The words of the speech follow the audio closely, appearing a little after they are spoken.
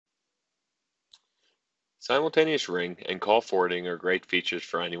Simultaneous ring and call forwarding are great features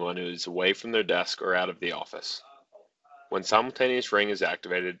for anyone who is away from their desk or out of the office. When simultaneous ring is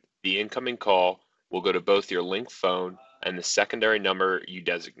activated, the incoming call will go to both your Lync phone and the secondary number you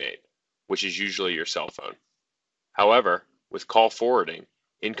designate, which is usually your cell phone. However, with call forwarding,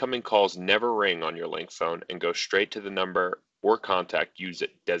 incoming calls never ring on your Lync phone and go straight to the number or contact you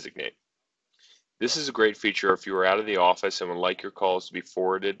designate. This is a great feature if you are out of the office and would like your calls to be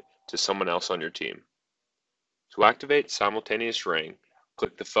forwarded to someone else on your team. To activate simultaneous ring,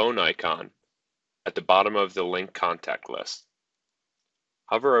 click the phone icon at the bottom of the Lync contact list.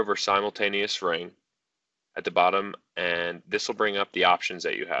 Hover over simultaneous ring at the bottom and this will bring up the options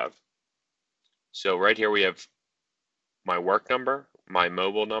that you have. So right here we have my work number, my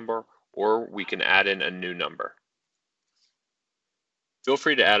mobile number, or we can add in a new number. Feel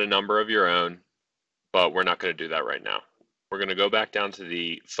free to add a number of your own, but we're not going to do that right now. We're going to go back down to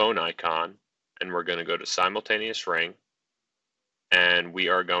the phone icon and we're going to go to simultaneous ring and we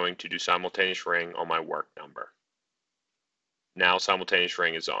are going to do simultaneous ring on my work number. Now simultaneous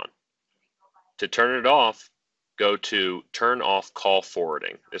ring is on. To turn it off, go to turn off call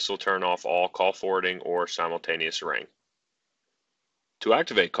forwarding. This will turn off all call forwarding or simultaneous ring. To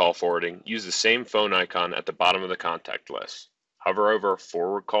activate call forwarding, use the same phone icon at the bottom of the contact list. Hover over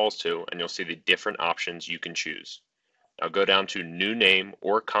forward calls to and you'll see the different options you can choose. Now go down to new name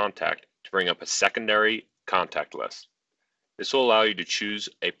or contact to bring up a secondary contact list. This will allow you to choose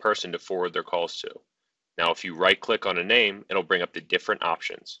a person to forward their calls to. Now if you right click on a name, it'll bring up the different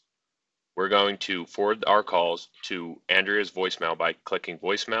options. We're going to forward our calls to Andrea's voicemail by clicking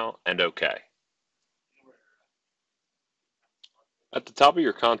voicemail and OK. At the top of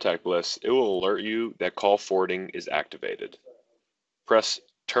your contact list, it will alert you that call forwarding is activated. Press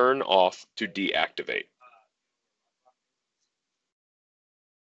turn off to deactivate.